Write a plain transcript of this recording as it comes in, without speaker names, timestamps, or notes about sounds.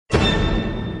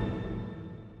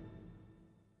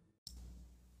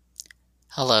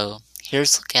Hello,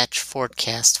 here's a look at your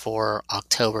forecast for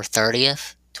October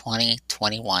 30th,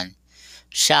 2021.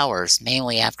 Showers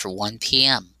mainly after 1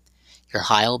 p.m. Your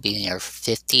high will be near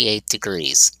 58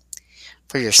 degrees.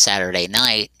 For your Saturday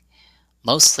night,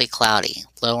 mostly cloudy,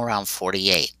 low around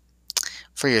 48.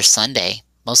 For your Sunday,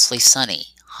 mostly sunny,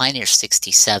 high near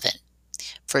 67.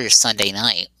 For your Sunday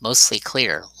night, mostly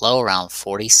clear, low around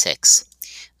 46.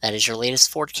 That is your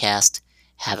latest forecast.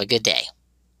 Have a good day.